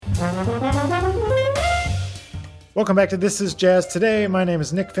Welcome back to This Is Jazz Today. My name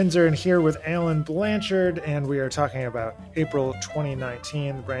is Nick Finzer, and here with Alan Blanchard, and we are talking about April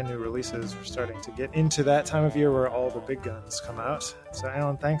 2019, the brand new releases. We're starting to get into that time of year where all the big guns come out. So,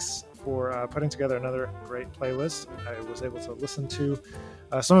 Alan, thanks for putting together another great playlist. I was able to listen to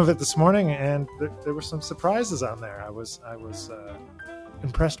some of it this morning, and there were some surprises on there. I was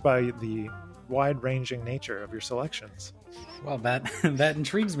impressed by the wide-ranging nature of your selections. Well, that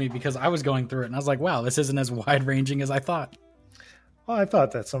intrigues me because I was going through it and I was like, wow, this isn't as wide-ranging as I thought. Well, I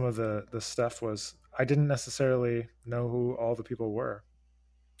thought that some of the stuff was, I didn't necessarily know who all the people were.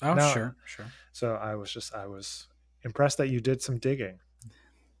 Oh, now, sure. So I was impressed that you did some digging.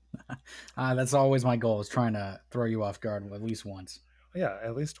 That's always my goal, is trying to throw you off guard at least once. Yeah,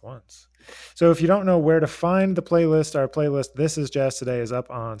 at least once. So if you don't know where to find the playlist, our playlist, This Is Jazz Today, is up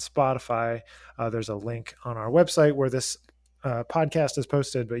on Spotify. There's a link on our website where this podcast is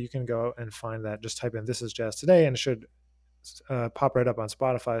posted, but you can go and find that. Just type in This Is Jazz Today and it should pop right up on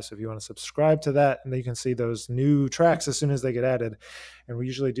Spotify. So if you want to subscribe to that, and then you can see those new tracks as soon as they get added. And we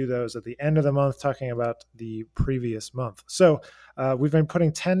usually do those at the end of the month, talking about the previous month. So we've been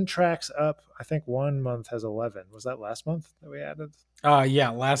putting 10 tracks up. I think one month has 11. Was that last month that we added? Yeah,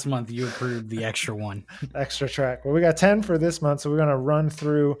 last month you approved the extra one. Extra track. Well, we got 10 for this month, so we're going to run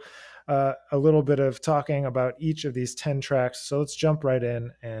through a little bit of talking about each of these 10 tracks. So let's jump right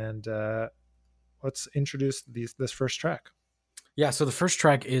in and let's introduce this first track. Yeah, so the first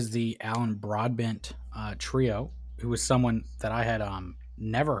track is the Alan Broadbent trio, who was someone that I had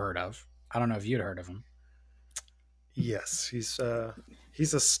never heard of. I don't know if you'd heard of him. Yes, he's a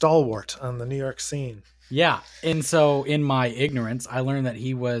stalwart on the New York scene. Yeah, and so in my ignorance, I learned that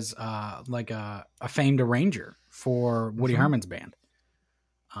he was like a famed arranger for Woody Herman's band.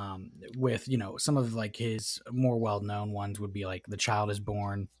 With, some of like his more well-known ones would be like The Child Is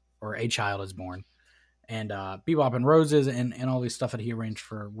Born or A Child Is Born, and Bebop and Roses and all these stuff that he arranged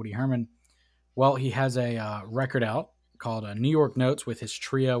for Woody Herman. Well, he has a record out called New York Notes with his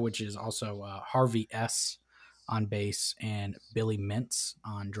trio, which is also Harvey S. on bass and Billy Mintz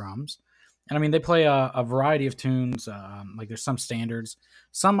on drums. And I mean, they play a variety of tunes. Like there's some standards,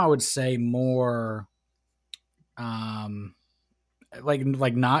 some I would say more like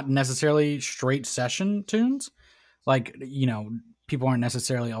not necessarily straight session tunes. Like, people aren't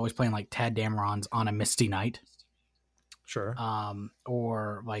necessarily always playing like Tad Dameron's On a Misty Night. Sure.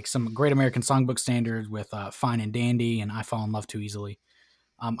 Or like some Great American Songbook standards with Fine and Dandy and I Fall in Love Too Easily.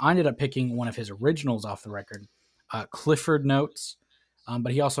 I ended up picking one of his originals off the record, Clifford Notes.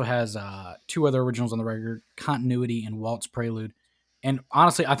 But he also has two other originals on the record, Continuity and Waltz Prelude. And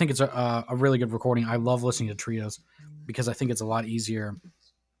honestly, I think it's a really good recording. I love listening to trios because I think it's a lot easier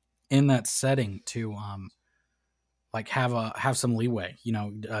in that setting to like have some leeway,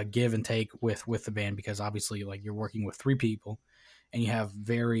 give and take with the band, because obviously like you're working with three people and you have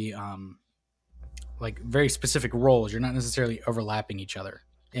very specific roles. You're not necessarily overlapping each other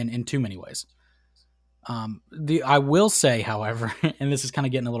in too many ways. I will say, however, and this is kind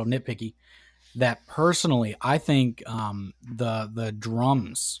of getting a little nitpicky, that personally, I think the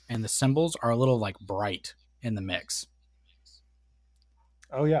drums and the cymbals are a little like bright in the mix.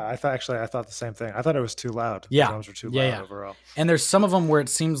 Oh yeah, I thought the same thing. I thought it was too loud. Yeah, the drums were too loud overall. And there's some of them where it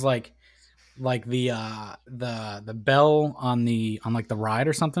seems like the bell on like the ride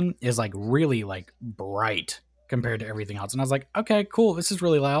or something is like really like bright compared to everything else. And I was like, okay, cool, this is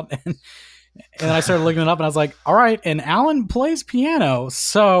really loud. And I started looking it up and I was like, all right, and Alan plays piano,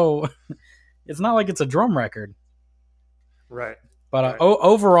 so it's not like it's a drum record. Right. But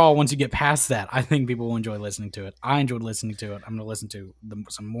overall, once you get past that, I think people will enjoy listening to it. I enjoyed listening to it. I'm going to listen to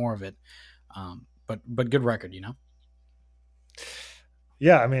some more of it. But good record,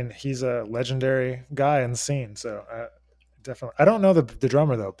 Yeah, I mean, he's a legendary guy in the scene, so definitely. I don't know the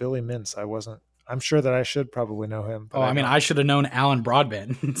drummer, though, Billy Mintz. I'm sure that I should probably know him. But I should have known Alan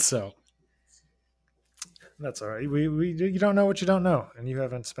Broadbent, so. That's all right. You don't know what you don't know, and you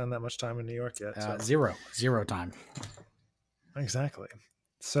haven't spent that much time in New York yet. So. Zero time. Exactly.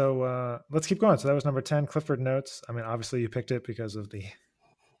 So let's keep going. So that was number 10, Clifford Notes. I mean, obviously you picked it because of the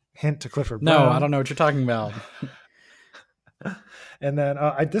hint to Clifford Brown. No, I don't know what you're talking about. And then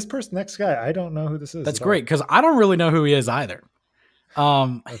next guy, I don't know who this is. That's great, because I don't really know who he is either.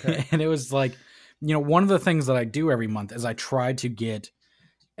 Okay. And it was like, one of the things that I do every month is I try to get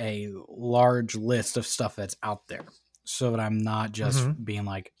a large list of stuff that's out there, so that I'm not just being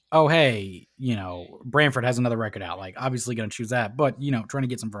like, oh, hey, Branford has another record out. Like, obviously going to choose that, but, trying to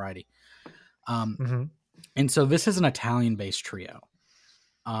get some variety. And so this is an Italian-based trio.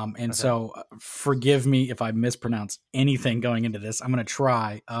 And Okay. so forgive me if I mispronounce anything going into this. I'm going to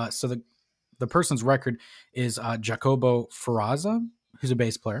try. So the person's record is Jacobo Ferrazza, who's a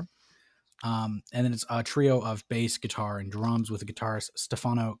bass player. And then it's a trio of bass, guitar, and drums with the guitarist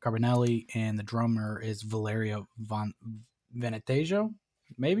Stefano Carbonelli, and the drummer is Valerio Venetejo,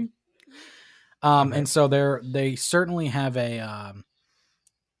 maybe. Okay. And so they certainly have a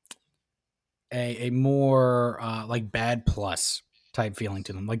more like Bad Plus type feeling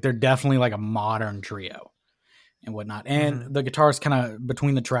to them. Like they're definitely like a modern trio and whatnot. And Mm-hmm. the guitars kind of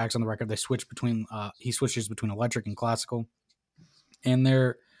between the tracks on the record, they switch between he switches between electric and classical, and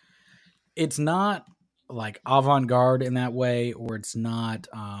it's not like avant-garde in that way, or it's not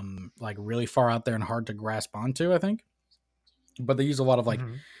like really far out there and hard to grasp onto, I think. But they use a lot of like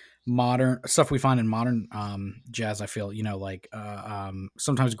Mm-hmm. modern stuff we find in modern jazz. I feel, like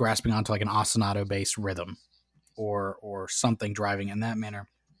sometimes grasping onto like an ostinato based rhythm or something driving in that manner.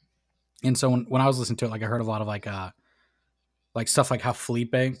 And so when I was listening to it, like I heard a lot of like stuff like how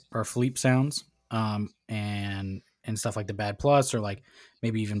Felipe sounds, and stuff like the Bad Plus, or like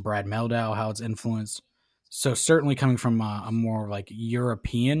maybe even Brad Meldau, how it's influenced. So certainly coming from a more like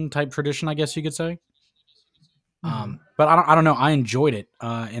European type tradition, I guess you could say. Mm-hmm. But I don't know. I enjoyed it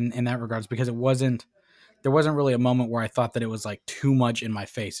in that regards, because there wasn't really a moment where I thought that it was like too much in my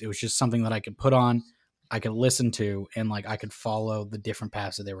face. It was just something that I could put on, I could listen to, and like I could follow the different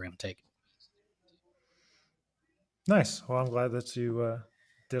paths that they were going to take. Nice. Well, I'm glad that you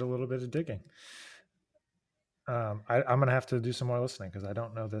did a little bit of digging. I'm gonna have to do some more listening because I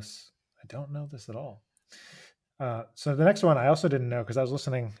don't know this. I don't know this at all. So the next one I also didn't know because I was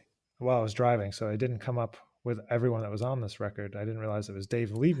listening while I was driving, so I didn't come up with everyone that was on this record. I didn't realize it was Dave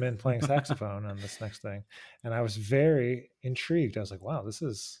Liebman playing saxophone on this next thing, and I was very intrigued. I was like, "Wow, it's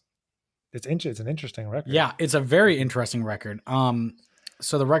an interesting record." Yeah, it's a very Um, interesting record.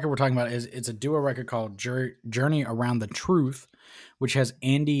 So the record we're talking about it's a duo record called Journey Around the Truth, which has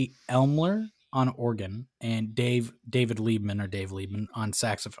Andy Elmler on organ and David Liebman, or Dave Liebman, on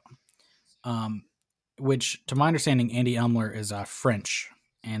saxophone. Um, which, to my understanding, Andy Elmler is French,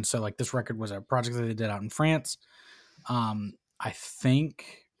 and so like this record was a project that they did out in France. I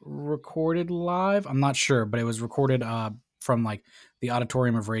think recorded live. I'm not sure, but it was recorded from like the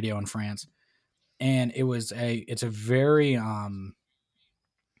Auditorium of Radio in France, and it's a very um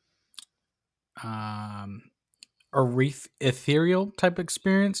ethereal type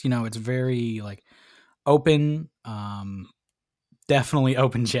experience. It's very like open, definitely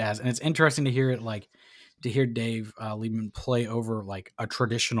open jazz, and it's interesting to hear it like to hear Dave Liebman play over like a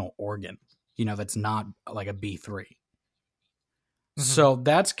traditional organ, that's not like a B3. mhm. So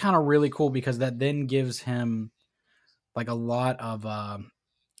that's kind of really cool, because that then gives him like a lot of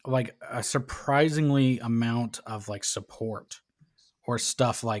like a surprisingly amount of like support or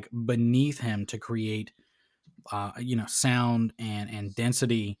stuff like beneath him to create sound and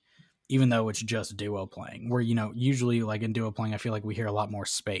density, even though it's just duo playing, where usually like in duo playing I feel like we hear a lot more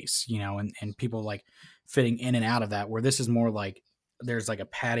space, and people like fitting in and out of that, where this is more like there's like a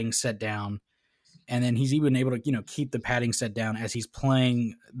padding set down, and then he's even able to keep the padding set down as he's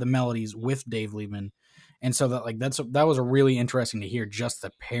playing the melodies with Dave Liebman. And so that was a really interesting to hear, just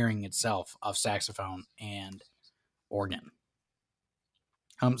the pairing itself of saxophone and organ.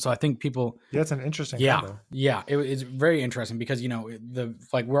 So I think people, Yeah, it's an interesting yeah, combo. yeah, it's very interesting, because the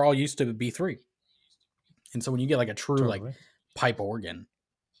like we're all used to B3, and so when you get like a true like Totally pipe organ,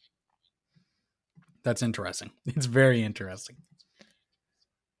 that's interesting. It's very interesting.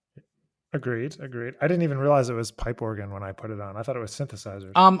 agreed. Agreed. I didn't even realize it was pipe organ when I put it on. I thought it was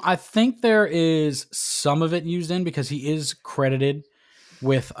synthesizers. I think there is some of it used in, because he is credited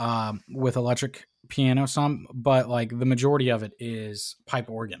with electric piano some, but like the majority of it is pipe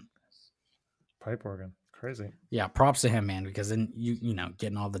organ. Pipe organ, crazy. Yeah, props to him, man, because then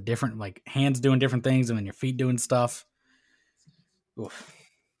getting all the different like hands doing different things, and then your feet doing stuff. Oof.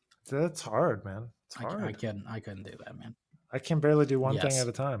 That's hard, man. It's I hard. couldn't do that, man. I can barely do one thing Yes. at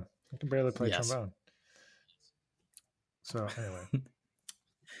a time. I can barely play Yes. trombone. So anyway,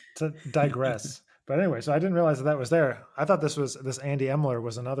 to digress. But anyway, so I didn't realize that was there. I thought this Andy Emler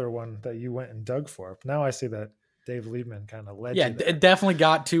was another one that you went and dug for. Now I see that Dave Liebman kind of led Yeah, you it there. definitely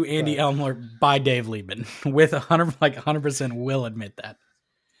got to Andy But Elmler by Dave Liebman with 100% will admit that.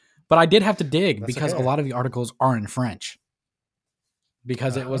 But I did have to dig, that's because a okay. lot of the articles are in French,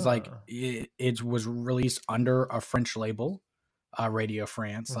 because it was like Uh-huh. it was released under a French label, Radio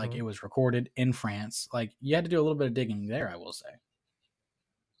France. Like Mm-hmm. it was recorded in France. Like you had to do a little bit of digging there, I will say.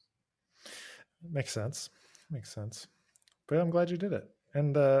 Makes sense. Makes sense. But I'm glad you did it.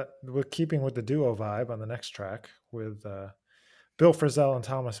 And we're keeping with the duo vibe on the next track with Bill Frisell and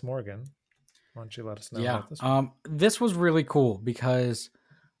Thomas Morgan. Why don't you let us know Yeah. about this one? This was really cool because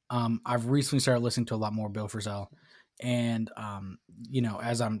I've recently started listening to a lot more Bill Frisell. And,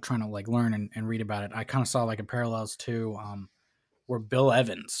 as I'm trying to like learn and read about it, I kind of saw like a parallels to where Bill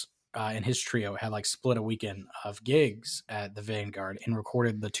Evans and his trio had like split a weekend of gigs at the Vanguard and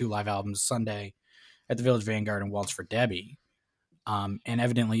recorded the 2 live albums Sunday at the Village Vanguard and Waltz for Debbie. And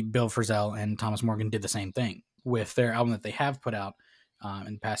evidently, Bill Frisell and Thomas Morgan did the same thing with their album that they have put out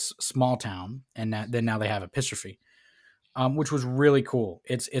in the past, Small Town, and then now they have Epistrophe, which was really cool.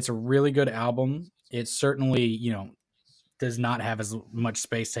 It's a really good album. It certainly does not have as much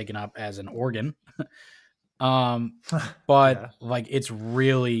space taken up as an organ, but Yeah. like it's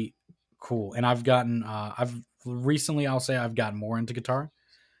really cool. And I've recently, I'll say, I've gotten more into guitar.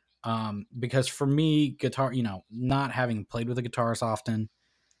 Because for me, guitar, not having played with a guitarist often,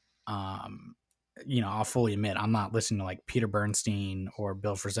 I'll fully admit I'm not listening to like Peter Bernstein or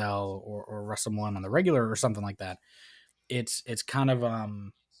Bill Frisell or Russell Mullen on the regular or something like that. It's kind of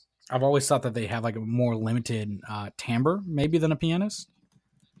I've always thought that they have like a more limited timbre maybe than a pianist.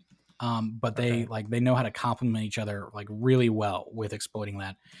 But they they know how to complement each other like really well with exploiting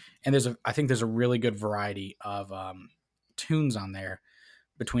that. And I think there's a really good variety of tunes on there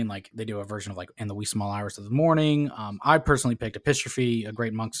between like they do a version of like In the Wee Small Hours of the Morning. I personally picked Epistrophe, a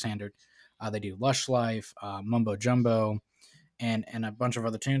great monk standard. They do Lush Life, Mumbo Jumbo, and a bunch of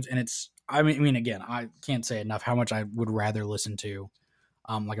other tunes. And I mean, again, I can't say enough how much I would rather listen to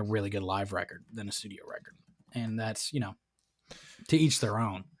like a really good live record than a studio record. And that's to each their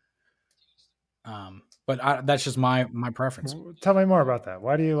own. But that's just my preference. Tell me more about that.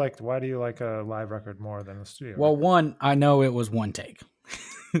 Why do you like a live record more than a studio Well, record? one, I know it was one take.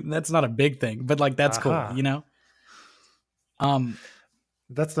 That's not a big thing, but like that's cool,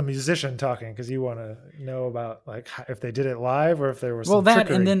 That's the musician talking, because you want to know about like if they did it live or if there was well some that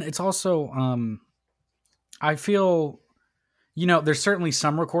trickery. and then it's also I feel there's certainly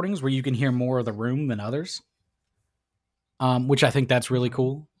some recordings where you can hear more of the room than others, which I think that's really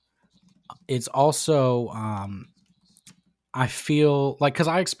cool. It's also I feel like, because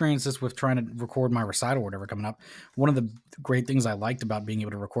I experienced this with trying to record my recital or whatever coming up. One of the great things I liked about being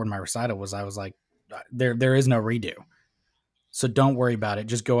able to record my recital was I was like, there is no redo. So don't worry about it.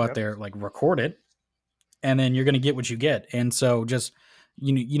 Just go out there, like record it, and then you're going to get what you get. And so just,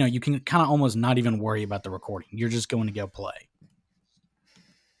 you can kind of almost not even worry about the recording. You're just going to go play.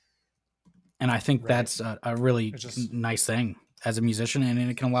 And I think that's a really nice thing as a musician. And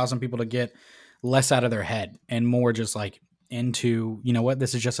it can allow some people to get less out of their head and more just like into, what,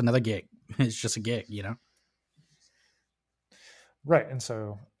 this is just another gig. It's just a gig, Right. And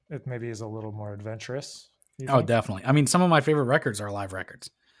so it maybe is a little more adventurous. Oh, definitely. I mean, some of my favorite records are live records.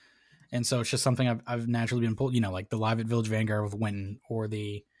 And so it's just something I've naturally been pulled, like the Live at Village Vanguard with Winton, or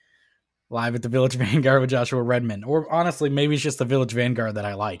the Live at the Village Vanguard with Joshua Redman, or honestly, maybe it's just the Village Vanguard that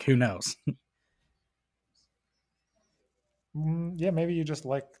I like. Who knows? Yeah, maybe you just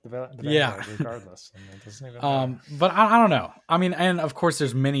like the Vanguard regardless. And it doesn't even but I don't know. I mean, and of course,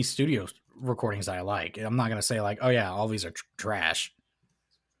 there's many studio recordings I like. I'm not gonna say like, oh yeah, all these are trash.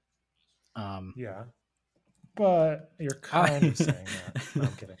 Yeah, but you're kind of saying that. No,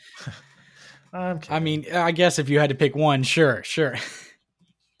 I'm kidding. I'm kidding. I mean, I guess if you had to pick one, sure.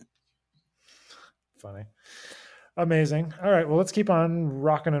 Funny. Amazing. All right. Well, let's keep on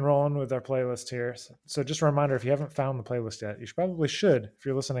rocking and rolling with our playlist here. So just a reminder, if you haven't found the playlist yet, you probably should if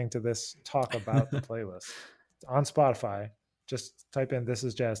you're listening to this talk about the playlist. It's on Spotify. Just type in "This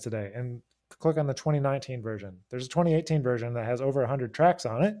Is Jazz Today" and click on the 2019 version. There's a 2018 version that has over 100 tracks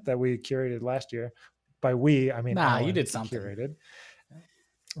on it that we curated last year. By we, I mean Alan you did something. Curated.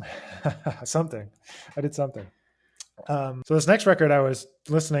 Something. I did something. So this next record I was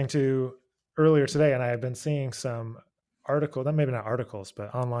listening to earlier today, and I had been seeing some maybe not articles,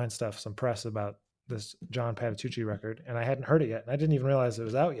 but online stuff, some press about this John Patitucci record, and I hadn't heard it yet, and I didn't even realize it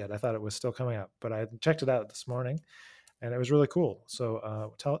was out yet. I thought it was still coming out, but I checked it out this morning, and it was really cool.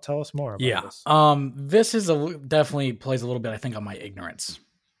 So tell us more about this. This is definitely plays a little bit, I think, on my ignorance,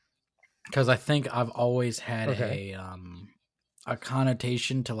 because I think I've always had a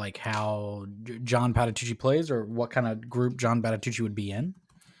connotation to like how John Patitucci plays, or what kind of group John Patitucci would be in.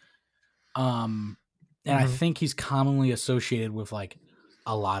 And I think he's commonly associated with like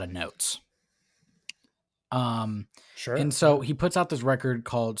a lot of notes. Sure. And so he puts out this record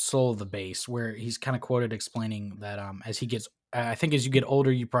called Soul of the Bass, where he's kind of quoted explaining that as you get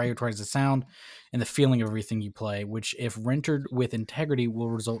older, you prioritize the sound and the feeling of everything you play, which, if rendered with integrity, will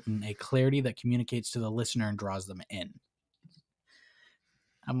result in a clarity that communicates to the listener and draws them in.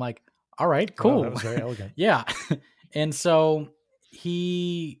 I'm like, all right, cool. Wow, that was very elegant. Yeah. And so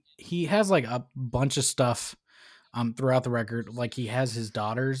he has like a bunch of stuff throughout the record. Like he has his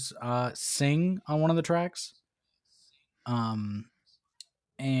daughters sing on one of the tracks. And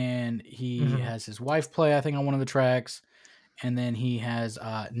he Mm-hmm. has his wife play, I think, on one of the tracks. And then he has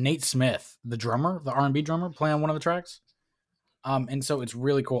Nate Smith, the drummer, the R&B drummer, play on one of the tracks. And so it's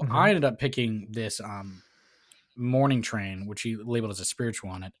really cool. Mm-hmm. I ended up picking this Morning Train, which he labeled as a spiritual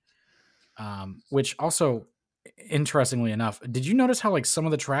on it. Which also, interestingly enough, did you notice how like some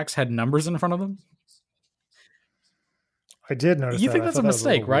of the tracks had numbers in front of them? I did notice You that. think I that's a thought that was a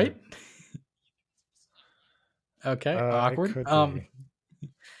little mistake, right? weird. Okay, It awkward. could be.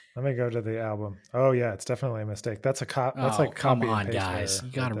 Let me go to the album. Oh yeah, it's definitely a mistake. That's Oh, like come copy and on, paste guys. error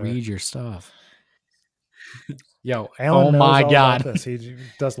You got right to there. read your stuff. Yo, Alan oh knows my all about God. this. He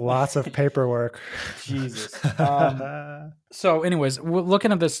does lots of paperwork. Jesus. So, anyways,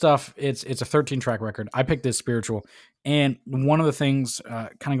 looking at this stuff, it's a 13 track record. I picked this spiritual, and one of the things,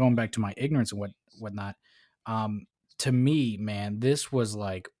 kind of going back to my ignorance and whatnot, to me, man, this was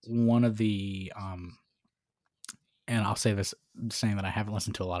like one of the, and I'll say this, saying that I haven't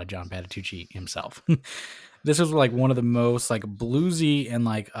listened to a lot of John Patitucci himself. This was like one of the most like bluesy and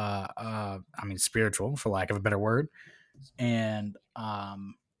like, I mean, spiritual, for lack of a better word, and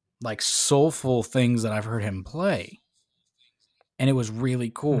like soulful things that I've heard him play. And it was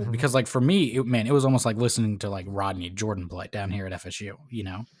really cool Mm-hmm. because like for me, it was almost like listening to like Rodney Jordan play down here at FSU,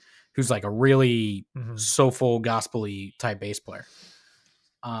 who's like a really Mm-hmm. soulful gospel-y type bass player.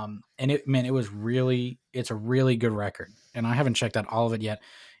 And it's a really good record, and I haven't checked out all of it yet.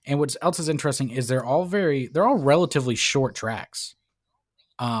 And what else is interesting is they're all relatively short tracks.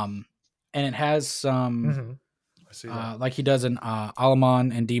 And it has some, Mm-hmm. I see that. like he does an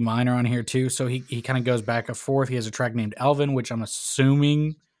Alaman and D minor on here too. So he kind of goes back and forth. He has a track named Elvin, which I'm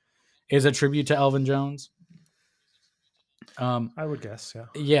assuming is a tribute to Elvin Jones. I would guess, yeah.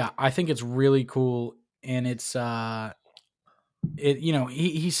 Yeah, I think it's really cool, and it's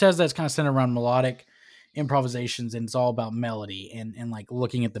he says that's kind of centered around melodic improvisations, and it's all about melody and like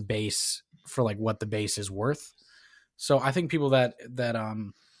looking at the bass for like what the bass is worth. So I think people that are,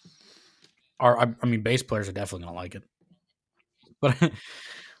 I mean, bass players are definitely gonna like it, but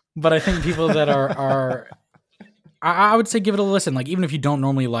but I think people that are I would say give it a listen. Like even if you don't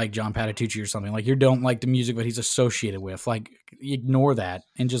normally like John Patitucci or something, like you don't like the music that he's associated with, like ignore that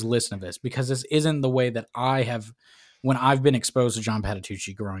and just listen to this, because this isn't the way that I have when I've been exposed to John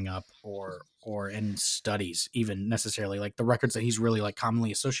Patitucci growing up, or in studies even necessarily, like the records that he's really like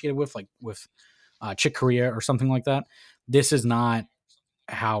commonly associated with, like with Chick Corea or something like that. This is not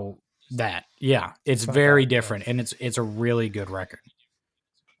how that. Yeah, it's It's not very that, yeah. different, and it's a really good record.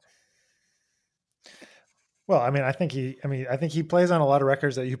 Well, I think he plays on a lot of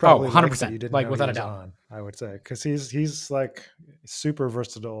records that you Oh, probably like that 100%, you didn't like know he without a was doubt. on. I would say because he's like super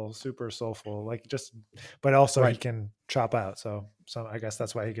versatile, super soulful, like just, but also he Right. can chop out. So I guess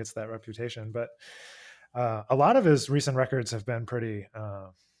that's why he gets that reputation. But a lot of his recent records have been pretty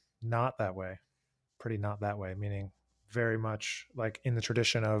not that way, pretty not that way, meaning very much like in the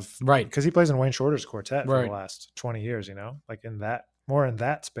tradition of, Right. because he plays in Wayne Shorter's quartet for the Right. last 20 years, like in that, more in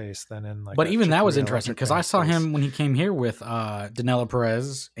that space than in like But a even Chick that was Corea interesting electric because I band saw space. him when he came here with Danella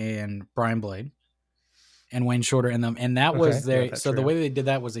Perez and Brian Blade and Wayne Shorter and them, and that Okay, was yeah, their. that So the trio. way they did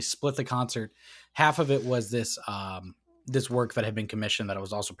that was they split the concert. Half of it was this work that had been commissioned that it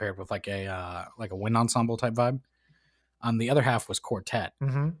was also paired with like a wind ensemble type vibe. The other half was quartet,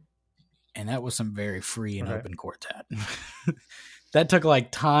 Mm-hmm. and that was some very free and Okay. open quartet. That took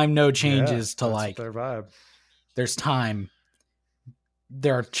like time, no Yeah, changes to that's like their vibe. there's time,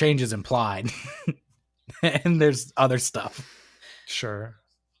 there are changes implied, and there's other stuff. Sure.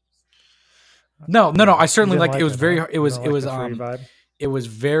 No. I Yeah. You certainly didn't like it like was it, huh? very You don't like the free vibe? it was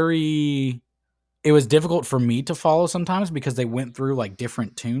very it was difficult for me to follow sometimes because they went through like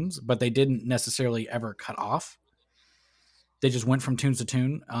different tunes, but they didn't necessarily ever cut off. They just went from tunes to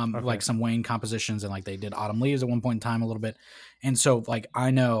tune, like Okay. some Wayne compositions, and like they did Autumn Leaves at one point in time a little bit. And so like I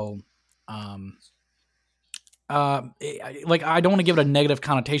know, um, like I don't want to give it a negative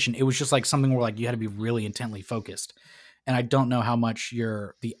connotation. It was just like something where like you had to be really intently focused. And I don't know how much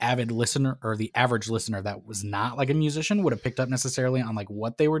the avid listener or the average listener that was not like a musician would have picked up necessarily on like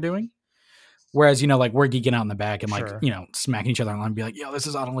what they were doing. Whereas, like we're geeking out in the back and like, Sure. smacking each other online and be like, yo, this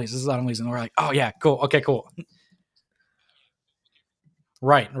is Autumn Leaves, this is Autumn Leaves. And we're like, oh yeah, cool. Okay, cool.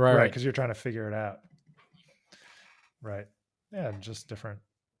 Right. Right, because you're trying to figure it out. Right. Yeah, just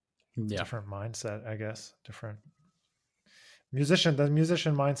Yeah. different mindset, I guess. Different the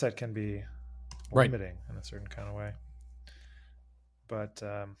musician mindset can be Right. limiting in a certain kind of way. But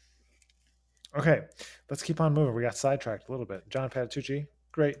Okay, let's keep on moving. We got sidetracked a little bit. John Patitucci,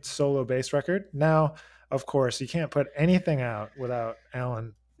 great solo bass record. Now, of course, you can't put anything out without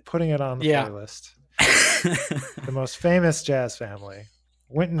Alan putting it on the Yeah. playlist. The most famous jazz family,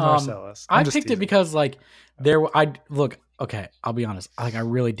 Wynton Marsalis. I'm I just picked it teasing. because like I look, okay, I'll be honest. Like I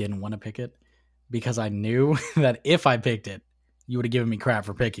really didn't want to pick it because I knew that if I picked it, you would have given me crap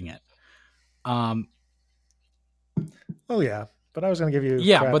for picking it. Um Oh yeah, but I was going to give you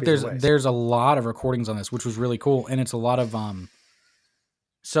yeah, crap but either way. there's a lot of recordings on this, which was really cool, and it's a lot of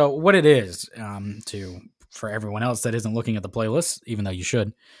so what it is, to for everyone else that isn't looking at the playlist, even though you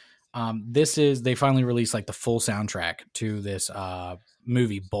should, this is they finally released like the full soundtrack to this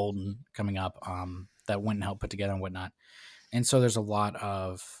movie Bolden coming up, that Wynton helped put together and whatnot. And so there's a lot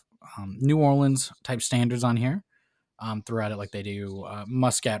of New Orleans type standards on here, throughout it, like they do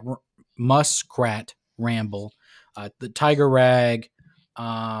Muskrat Ramble, the Tiger Rag,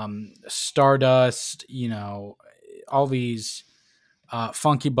 Stardust, all these,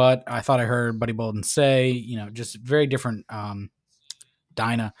 Funky Butt. I thought I heard Buddy Bolden say, just very different,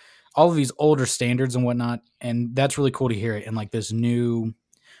 Dinah, all of these older standards and whatnot. And that's really cool to hear it in like this new.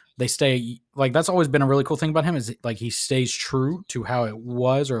 They stay like that's always been a really cool thing about him is like he stays true to how it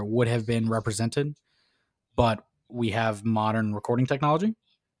was or it would have been represented, but we have modern recording technology.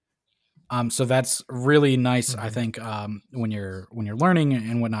 So that's really nice, I Mm-hmm. think, when you're learning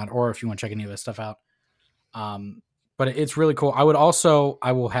and whatnot, or if you want to check any of this stuff out. But it's really cool. I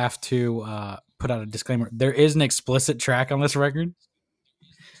will have to put out a disclaimer. There is an explicit track on this record.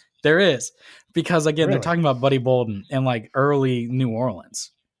 There is, because again, they're Really? talking about Buddy Bolden and like early New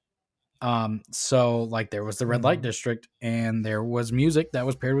Orleans. So like there was the Red Light Mm-hmm. District, and there was music that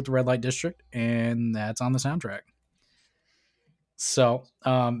was paired with the Red Light District, and that's on the soundtrack. So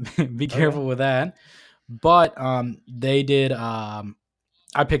be Okay. careful with that. But they did.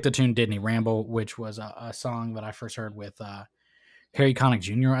 I picked the tune "Didn't He Ramble," which was a song that I first heard with Harry Connick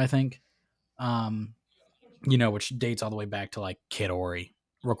Jr. I think, um, which dates all the way back to like Kid Ory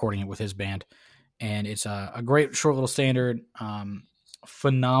recording it with his band, and it's a great short little standard.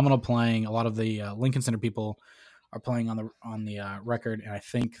 Phenomenal playing. A lot of the Lincoln Center people are playing on the record, and I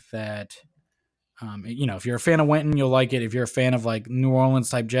think that if you're a fan of Wynton, you'll like it. If you're a fan of like New Orleans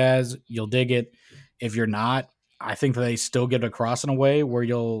type jazz, you'll dig it. If you're not, I think that they still get it across in a way where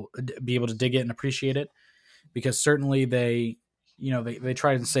you'll be able to dig it and appreciate it, because certainly they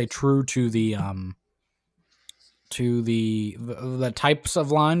try to stay true to the types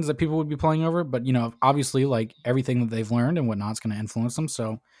of lines that people would be playing over, but obviously like everything that they've learned and whatnot's going to influence them.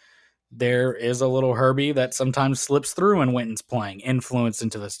 So there is a little Herbie that sometimes slips through in Wynton's playing, influence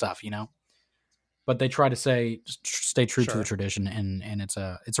into the stuff. But they try to stay true to the Sure. tradition, and it's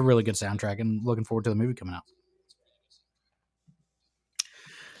a really good soundtrack, and looking forward to the movie coming out.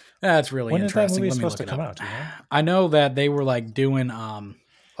 That's really When is that interesting. movie Let me supposed look to it come up. out? Do you know? I know that they were like doing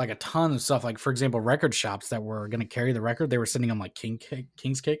like a ton of stuff. Like for example, record shops that were going to carry the record, they were sending them like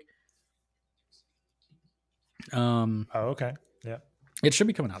King's Cake. Oh, okay. Yeah. It should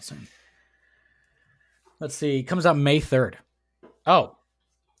be coming out soon. Let's see. It comes out May 3rd. Oh,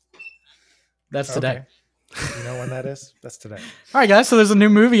 that's today. Okay. You know when that is? That's today. All right, guys. So there's a new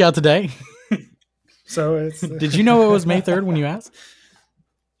movie out today. So it's. Did you know it was May 3rd when you asked?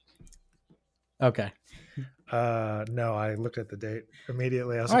 Okay. No, I looked at the date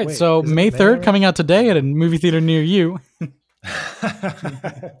immediately. I was All like, right. wait, So isn't May it May 3rd already? coming out today at a movie theater near you.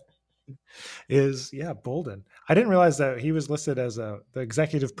 Is Bolden. I didn't realize that he was listed as the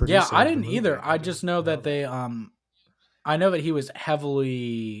executive Yeah, producer. I of the didn't movie. either. I just know that that. they I know that he was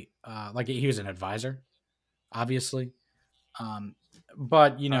heavily like he was an advisor, obviously. Um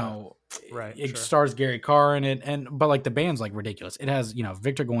but Right, it sure. stars Gary Carr in it, and but like the band's like ridiculous. It has,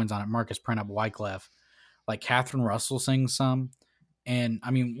 Victor Goins on it, Marcus Prentup, Wyclef, like Catherine Russell sings some. And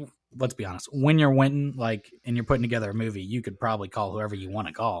I mean, let's be honest, when you're Wynton, like, and you're putting together a movie, you could probably call whoever you want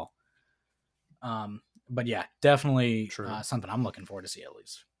to call. But yeah, definitely True. something I'm looking forward to see at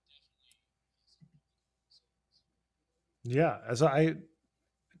least. Yeah, as I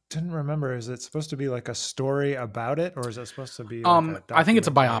didn't remember, is it supposed to be like a story about it, or is it supposed to be like a I think it's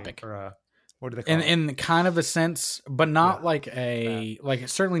a documentary biopic. or a what do they call it? In kind of a sense, but Yeah, not like like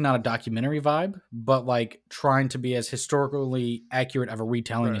certainly not a documentary vibe, but like trying to be as historically accurate of a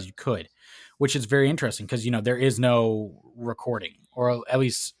retelling right. as you could, which is very interesting because there is no recording, or at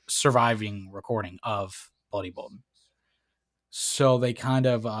least surviving recording of Bloody Bolden. So they kind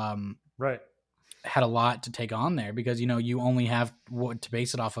of Right. had a lot to take on there because you only have what to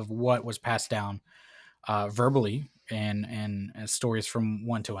base it off of what was passed down verbally and stories from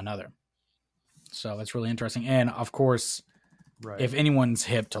one to another. So that's really interesting. And of course, Right. if anyone's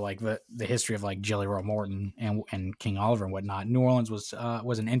hip to like the history of like Jelly Roll Morton and King Oliver and whatnot, New Orleans was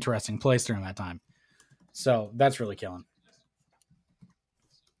an interesting place during that time. So that's really killing.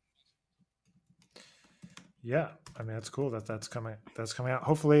 Yeah, I mean that's cool that's coming out.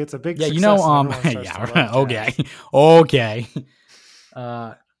 Hopefully, it's a big Yeah, success. And everyone starts to love okay, jazz. okay.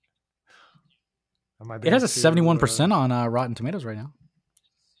 Am I It being has a too 71% on Rotten Tomatoes right now.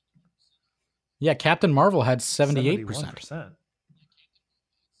 Yeah, Captain Marvel had 78%. 71%?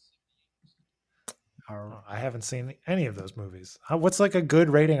 I haven't seen any of those movies. What's like a good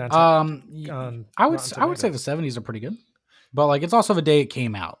rating on? I would say the 70s are pretty good, but like it's also the day it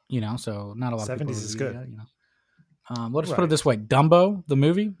came out, so not a lot of people 70s is good. Let's put it this way: Dumbo, the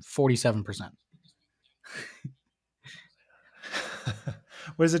movie, 47%.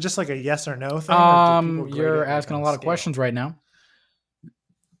 Was it just like a yes or no thing? You're asking a lot of questions right now.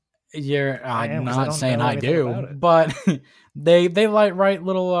 I'm not saying I do, but they like write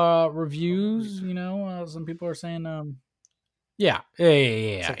little reviews. Some people are saying, yeah.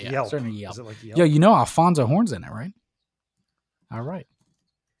 Yelp. Certainly Yelp. Is it like Yelp? Yo, Alfonso Horn's in it, right? All right.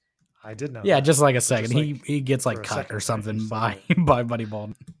 I did know. Yeah, that. just like a second. He gets like cut or something by Buddy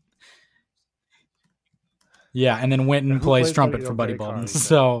Bolden. Yeah, and then went and plays trumpet for Buddy Bolden.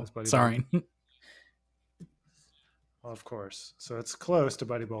 So sorry. Well, of course. So it's close to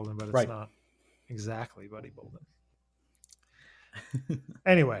Buddy Bolden, but it's not exactly Buddy Bolden.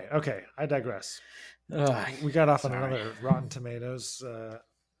 Anyway, okay, I digress. We got off on another Rotten Tomatoes.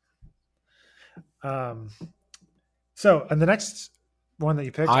 So, and the next one that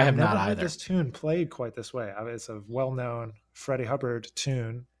you picked, I have never not heard either. this tune played quite this way. It's a well-known Freddie Hubbard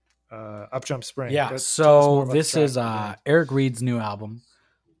tune, Up Jump Spring. Yeah, so this is Eric Reed's new album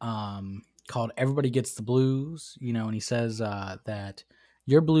called Everybody Gets the Blues, and he says that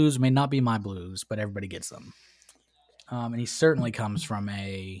your blues may not be my blues, but everybody gets them. And he certainly comes from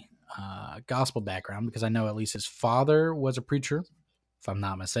a gospel background because I know at least his father was a preacher, if I'm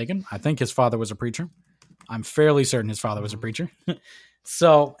not mistaken. I think his father was a preacher. I'm fairly certain his father was a preacher.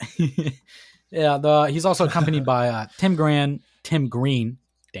 So, yeah, he's also accompanied by Tim Green,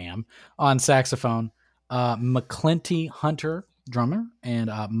 on saxophone, McClinty Hunter, drummer,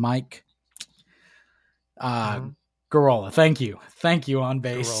 and Mike Garola. Thank you on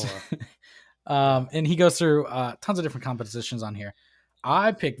bass. And he goes through tons of different compositions on here.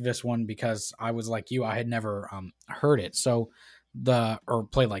 I picked this one because I was like you. I had never heard it. So or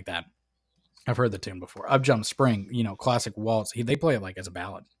played like that. I've heard the tune before. Up Jump Spring, classic waltz. They play it like as a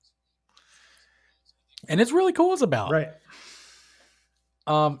ballad. And it's really cool as a ballad. Right.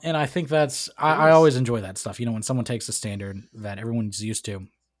 And I think I always enjoy that stuff. When someone takes a standard that everyone's used to,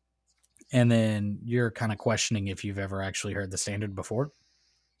 and then you're kind of questioning if you've ever actually heard the standard before.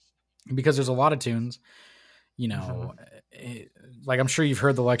 Because there's a lot of tunes, like I'm sure you've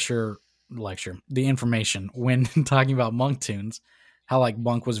heard the the information when talking about Monk tunes, how like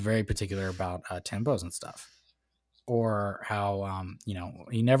Monk was very particular about tempos and stuff, or how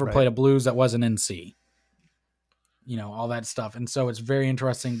he never played a blues that wasn't in C, all that stuff. And so it's very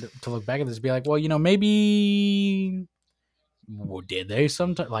interesting to look back at this and be like, well, maybe did they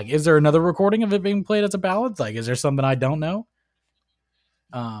sometimes, like, is there another recording of it being played as a ballad? Like, is there something I don't know?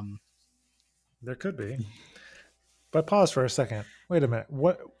 There could be. But pause for a second. Wait a minute.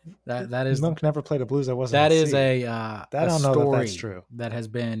 What? That is Monk never played a blues that wasn't. That in is C. I don't know that's true. That has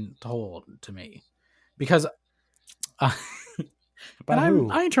been told to me because. But I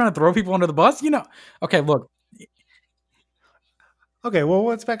ain't trying to throw people under the bus. Okay, look. Okay, well,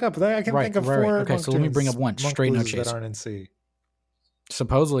 let's back up. I can think of four. Okay, so let me bring up one straight no chaser that aren't in C.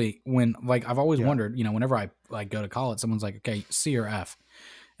 Supposedly, when I've always wondered, whenever I go to call it, someone's like, "Okay, C or F,"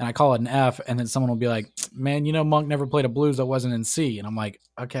 and I call it an F, and then someone will be like, "Man, Monk never played a blues that wasn't in C," and I'm like,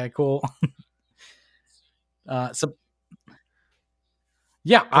 "Okay, cool."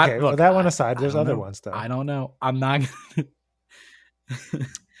 Yeah. Okay, well, that one aside, there's other ones though. I don't know. I'm not.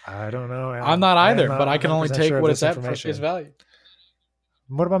 I don't know. I'm not either, but I can only take what it's at for face value.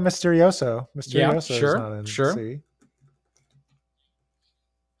 What about Mysterioso? Mysterioso is not in C.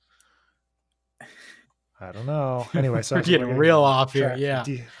 I don't know. Anyway, so we're getting real off here. Yeah.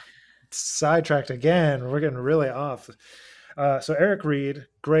 Sidetracked again. We're getting really off. So Eric Reed,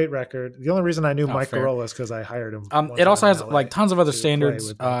 great record. The only reason I knew Mike Garola is because I hired him. It also has like tons of other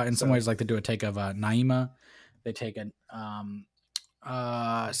standards. In some ways, like they do a take of Naima. They take a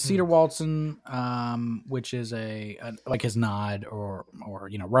Cedar Walton, which is a like his nod or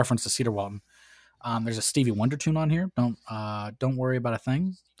reference to Cedar Walton. There's a Stevie Wonder tune on here. Don't worry about a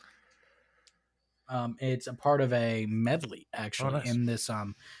thing. It's a part of a medley actually in this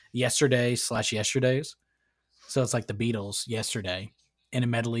yesterdays. So it's like the Beatles yesterday, in a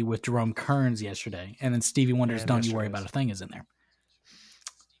medley with Jerome Kern's yesterday, and then Stevie Wonder's And "Don't You Worry Yesterday's. About a Thing" is in there.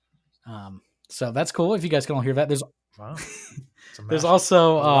 So that's cool. If you guys can all hear that, Wow. there's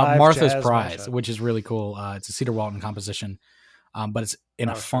also Martha's Prize, mashup. which is really cool. It's a Cedar Walton composition, but it's in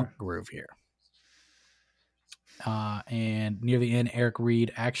a funk groove here. And near the end, Eric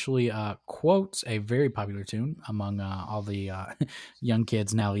Reed actually quotes a very popular tune among all the young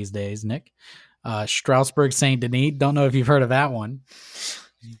kids now these days, Nick. Strasbourg Saint Denis. Don't know if you've heard of that one.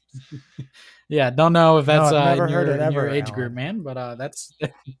 Yeah, don't know if that's never in heard it your ever, age Alan. group, man, but that's...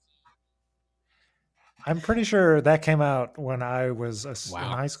 I'm pretty sure that came out when I was in Wow.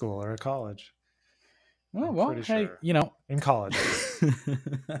 high school or college. Oh, well, pretty hey, sure. you know. In college.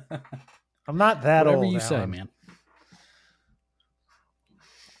 I'm not that Whatever old, you say, Alan. man.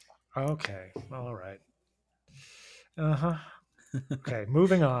 Okay. All right. Uh-huh. Okay,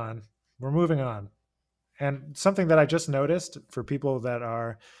 moving on. We're moving on. And something that I just noticed for people that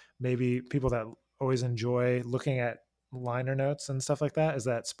are maybe people that always enjoy looking at liner notes and stuff like that is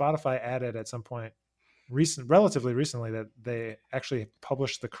that Spotify added at some point relatively recently that they actually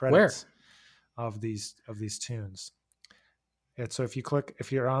published the credits of these tunes. And so if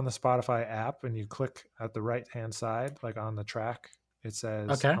you're on the Spotify app and you click at the right hand side, like on the track, it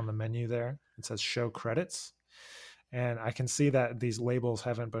says on the menu there, it says show credits. And I can see that these labels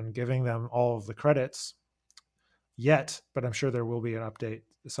haven't been giving them all of the credits yet, but I'm sure there will be an update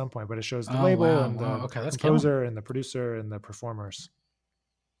at some point. But it shows the label and the composer and the producer and the performers.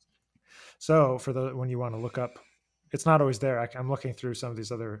 So when you want to look up, it's not always there. I'm looking through some of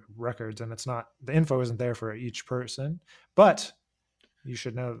these other records, and the info isn't there for each person, but you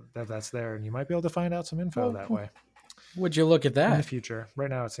should know that that's there, and you might be able to find out some info that way. Would you look at that in the future? Right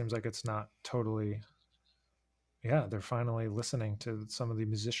now, it seems like it's not totally. Yeah, they're finally listening to some of the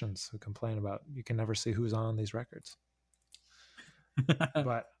musicians who complain about you can never see who's on these records.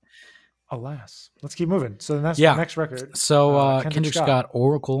 But alas, let's keep moving. So the next record. So Kendrick Scott,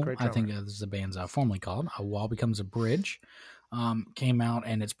 Oracle, I think this is the band's formerly called. A Wall Becomes a Bridge came out,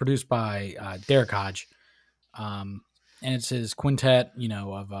 and it's produced by Derek Hodge. And it's his quintet,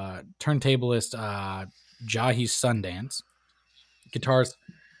 of turntablist Jahi Sundance, guitarist.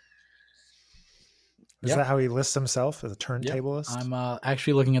 Is that how he lists himself, as a turntablist? Yep. I'm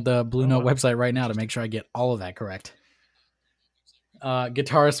actually looking at the Blue Note website right now to make sure I get all of that correct.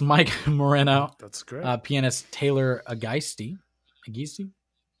 Guitarist Mike Moreno. That's great. Pianist Taylor Ageisty.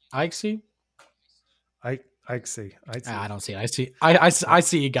 I see. I see. I don't see it. I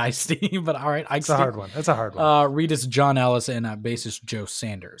see Ageisty, but all right. It's a hard one. It's a hard one. Redist John Ellis and bassist Joe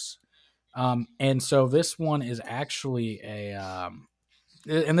Sanders. And so this one is actually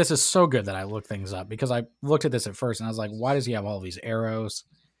and this is so good that I looked things up, because I looked at this at first and I was like, why does he have all these arrows?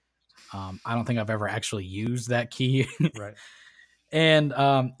 I don't think I've ever actually used that key. Right. And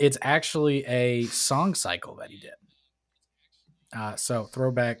it's actually a song cycle that he did. So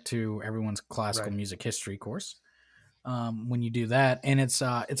throwback to everyone's classical music history course. When you do that, and it's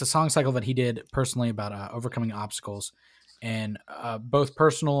a song cycle that he did personally about overcoming obstacles, and both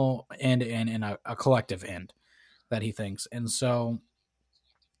personal and a collective end that he thinks. And so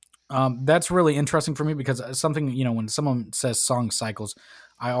that's really interesting for me, because something, when someone says song cycles,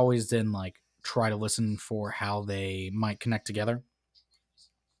 I always then try to listen for how they might connect together.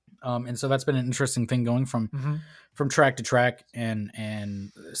 And so that's been an interesting thing, going from track to track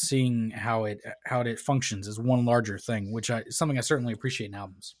and seeing how it functions as one larger thing, which is something I certainly appreciate in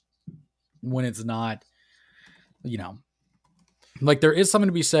albums, when it's not, there is something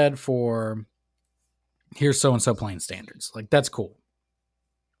to be said for, here's so-and-so playing standards. That's cool.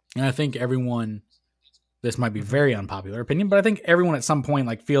 And I think everyone, this might be very unpopular opinion, but I think everyone at some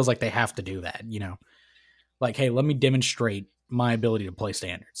point feels like they have to do that, hey, let me demonstrate my ability to play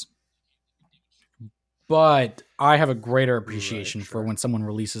standards. But I have a greater appreciation for when someone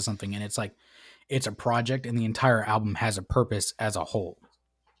releases something and it's a project and the entire album has a purpose as a whole.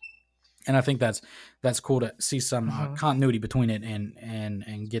 And I think that's cool to see some continuity between it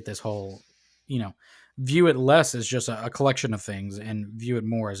and get this whole, view it less as just a collection of things and view it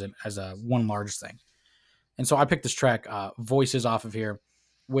more as a one large thing. And so I picked this track, Voices, off of here,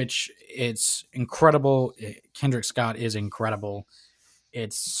 which it's incredible. Kendrick Scott is incredible.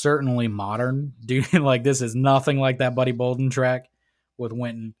 It's certainly modern, dude. This is nothing like that Buddy Bolden track with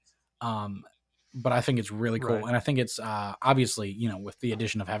Wynton. But I think it's really cool. Right. And I think it's obviously, with the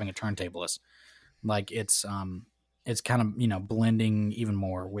addition of having a turntablist, it's kind of, blending even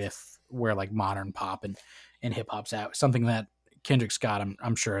more with where modern pop and hip hop's at, something that Kendrick Scott,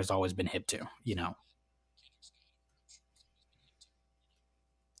 I'm sure, has always been hip to,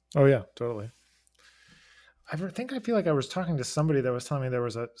 Oh yeah, totally. I feel like I was talking to somebody that was telling me there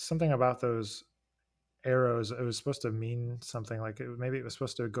was something about those arrows. It was supposed to mean something like maybe it was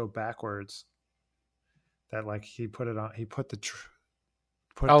supposed to go backwards. That like he put it on. He put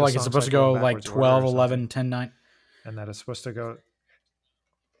Oh, the like it's song supposed to cycle in go like backwards order 12, or something, 11, 10, 9. and that it's supposed to go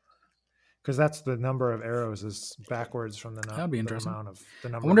because that's the number of arrows is backwards from That would be interesting. the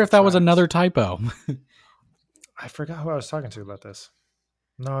I number wonder of if that was tracks. another typo. I forgot who I was talking to about this.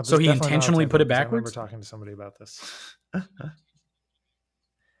 No, So this he definitely not a intentionally typo put it because I remember backwards? talking to somebody about this. I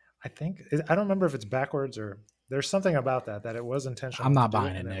don't remember if it's backwards or there's something about that it was intentional. I'm not to do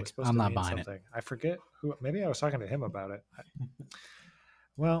buying it, it, and it was Nick. supposed I'm to not mean buying it. something. I forget who. Maybe I was talking to him about it.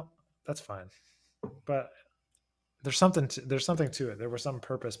 Well, that's fine, but there's something to it. There was some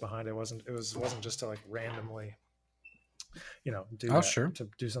purpose behind it. It wasn't just to like randomly, do Oh, that sure. to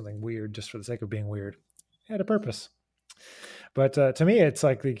do something weird just for the sake of being weird. It had a purpose. But to me, it's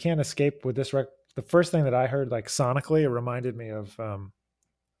like you can't escape with this record. The first thing that I heard, like sonically, it reminded me of.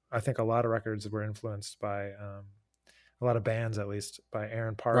 I think a lot of records were influenced by a lot of bands, at least by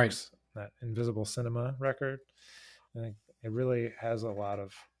Aaron Right. Parks, that Invisible Cinema record. I think it really has a lot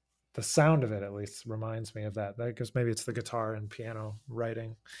of the sound of it, at least, reminds me of that. I guess maybe it's the guitar and piano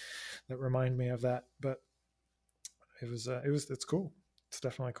writing that remind me of that. But it's cool. It's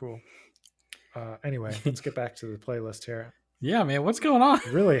definitely cool. Anyway, let's get back to the playlist here. Yeah, man. What's going on?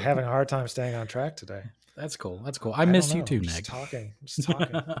 Really having a hard time staying on track today. That's cool. That's cool. I miss you too, I'm Nick. I'm just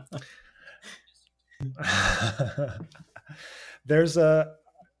talking. There's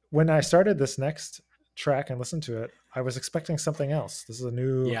when I started this next track and listened to it, I was expecting something else. This is a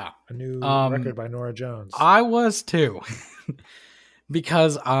new record by Norah Jones. I was too.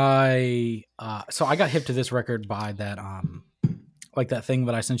 Because I got hip to this record by that like that thing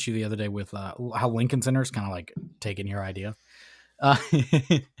that I sent you the other day with how Lincoln Center's kind of like taking your idea. I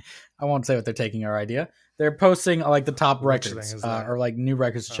won't say what they're taking our idea. They're posting like the top records or like new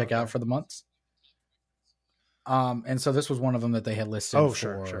records to check out for the months. And so this was one of them that they had listed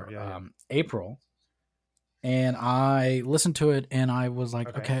for April. And I listened to it and I was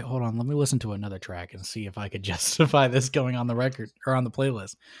like, okay, hold on. Let me listen to another track and see if I could justify this going on the record or on the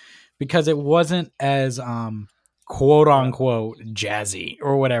playlist, because it wasn't as quote unquote jazzy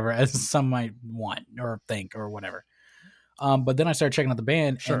or whatever as some might want or think or whatever. But then I started checking out the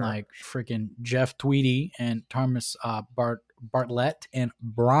band and like freaking Jeff Tweedy and Thomas Bartlett and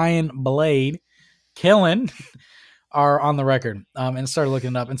Brian Blade killing are on the record, and started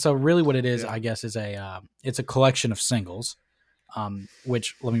looking it up. And so really what it is, I guess, is it's a collection of singles,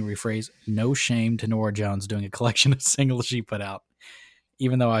 which, let me rephrase, no shame to Norah Jones doing a collection of singles she put out,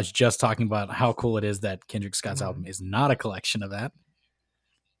 even though I was just talking about how cool it is that Kendrick Scott's album is not a collection of that.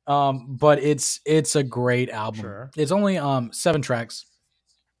 But it's a great album. Sure. It's only 7 tracks,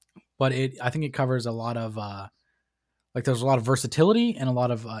 but I think it covers a lot of like there's a lot of versatility and a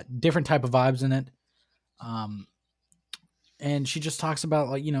lot of different type of vibes in it. And she just talks about,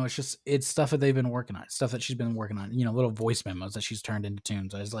 like, it's stuff that they've been working on, stuff that she's been working on, little voice memos that she's turned into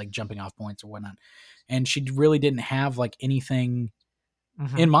tunes as like jumping off points or whatnot. And she really didn't have like anything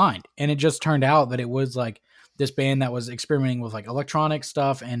in mind. And it just turned out that it was like this band that was experimenting with like electronic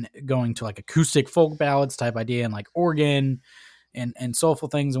stuff and going to like acoustic folk ballads type idea and like organ and soulful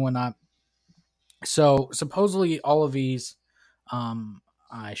things and whatnot. So supposedly all of these,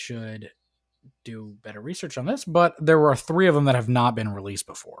 I should do better research on this, but there were 3 of them that have not been released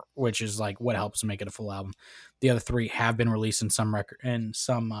before, which is like what helps make it a full album. The other 3 have been released in some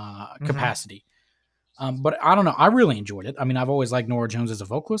capacity. But I don't know. I really enjoyed it. I mean, I've always liked Norah Jones as a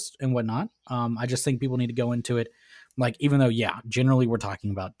vocalist and whatnot. I just think people need to go into it. Like, even though, generally we're talking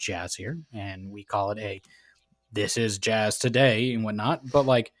about jazz here and we call it this is jazz today and whatnot, but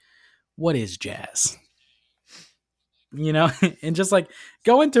like, what is jazz? And just like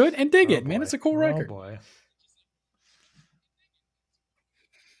go into it and dig it, man. It's a cool record. Oh boy.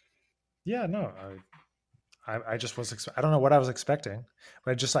 Yeah, no, I just was, I don't know what I was expecting,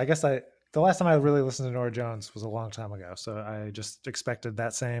 but I guess the last time I really listened to Norah Jones was a long time ago. So I just expected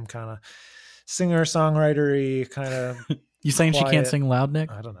that same kind of singer-songwriter-y kind of. You saying quiet, she can't sing loud,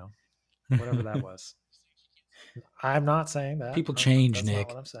 Nick? I don't know. Whatever that was. I'm not saying that. People change,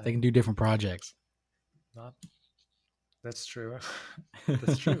 Nick. They can do different projects. That's true.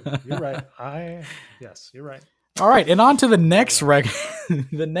 That's true. You're right. Yes, you're right. All right, and on to the next record,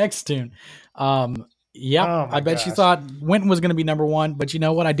 the next tune. I bet you thought Winton was going to be number 1, but you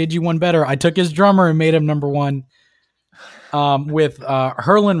know what? I did you one better. I took his drummer and made him number 1 with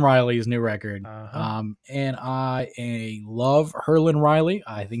Herlin Riley's new record. And I love Herlin Riley.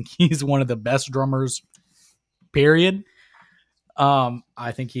 I think he's one of the best drummers, period.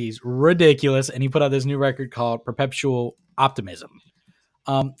 I think he's ridiculous, and he put out this new record called Perpetual Optimism,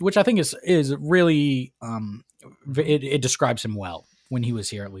 which I think is really it describes him well when he was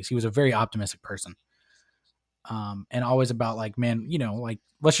here. At least he was a very optimistic person, and always about like, man, like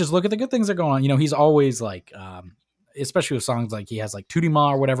let's just look at the good things that go on. He's always like, especially with songs like he has like Tootie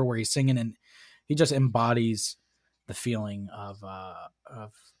Ma or whatever, where he's singing and he just embodies the feeling of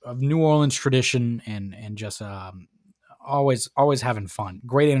New Orleans tradition and just always having fun.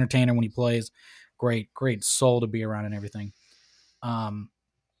 Great entertainer when he plays. Great soul to be around and everything.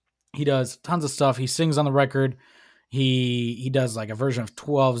 He does tons of stuff. He sings on the record. He does like a version of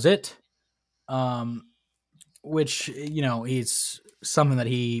 12 Zit, which he's something that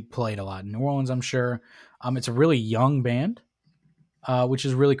he played a lot in New Orleans, I'm sure. It's a really young band, which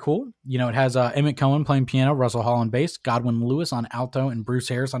is really cool. It has Emmett Cohen playing piano, Russell Hall on bass, Godwin Lewis on alto, and Bruce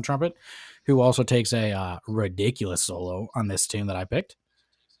Harris on trumpet, who also takes a ridiculous solo on this tune that I picked.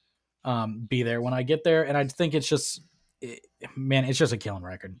 Be there when I get there, and I think it's just, man, it's just a killing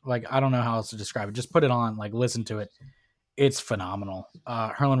record. Like, I don't know how else to describe it. Just put it on, like, listen to it. It's phenomenal.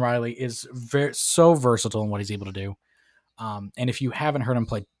 Herlin Riley is so versatile in what he's able to do. And if you haven't heard him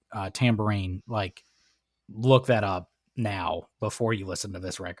play tambourine, like, look that up now before you listen to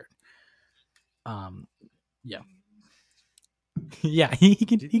this record. Yeah. Yeah, he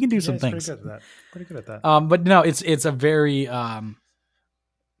can do some things. Pretty good at that. But no, it's a very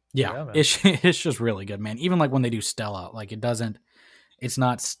it's just really good, man. Even like when they do Stella, like it's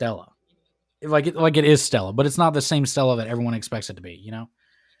not Stella. Like it is Stella, but it's not the same Stella that everyone expects it to be,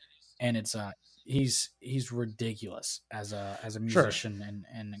 And it's he's ridiculous as a musician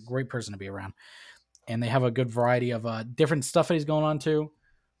and a great person to be around. And they have a good variety of different stuff that he's going on too.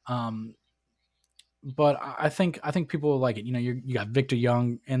 But I think people will like it. You got Victor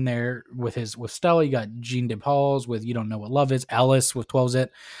Young in there with Stella. You got Gene DePauls with You Don't Know What Love Is. Ellis with 12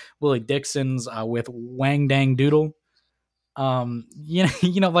 Zit. Willie Dixon's with Wang Dang Doodle.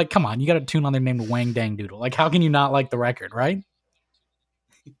 Like, come on, you got a tune on there named Wang Dang Doodle. Like, how can you not like the record, right?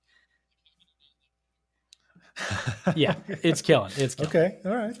 Yeah, it's killing. It's killing. Okay,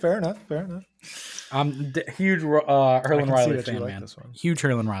 all right, fair enough. I'm huge Herlin Riley fan, man. Huge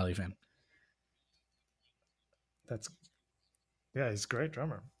Herlin Riley fan. He's a great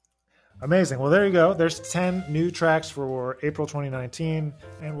drummer. Amazing. Well, there you go. There's 10 new tracks for April 2019,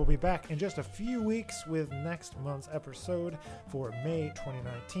 and we'll be back in just a few weeks with next month's episode for May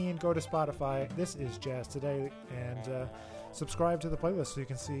 2019. Go to Spotify. This is Jazz Today, and subscribe to the playlist so you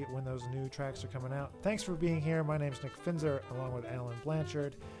can see when those new tracks are coming out. Thanks for being here. My name's Nick Finzer, along with Alan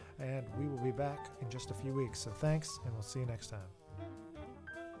Blanchard, and we will be back in just a few weeks. So thanks, and we'll see you next time.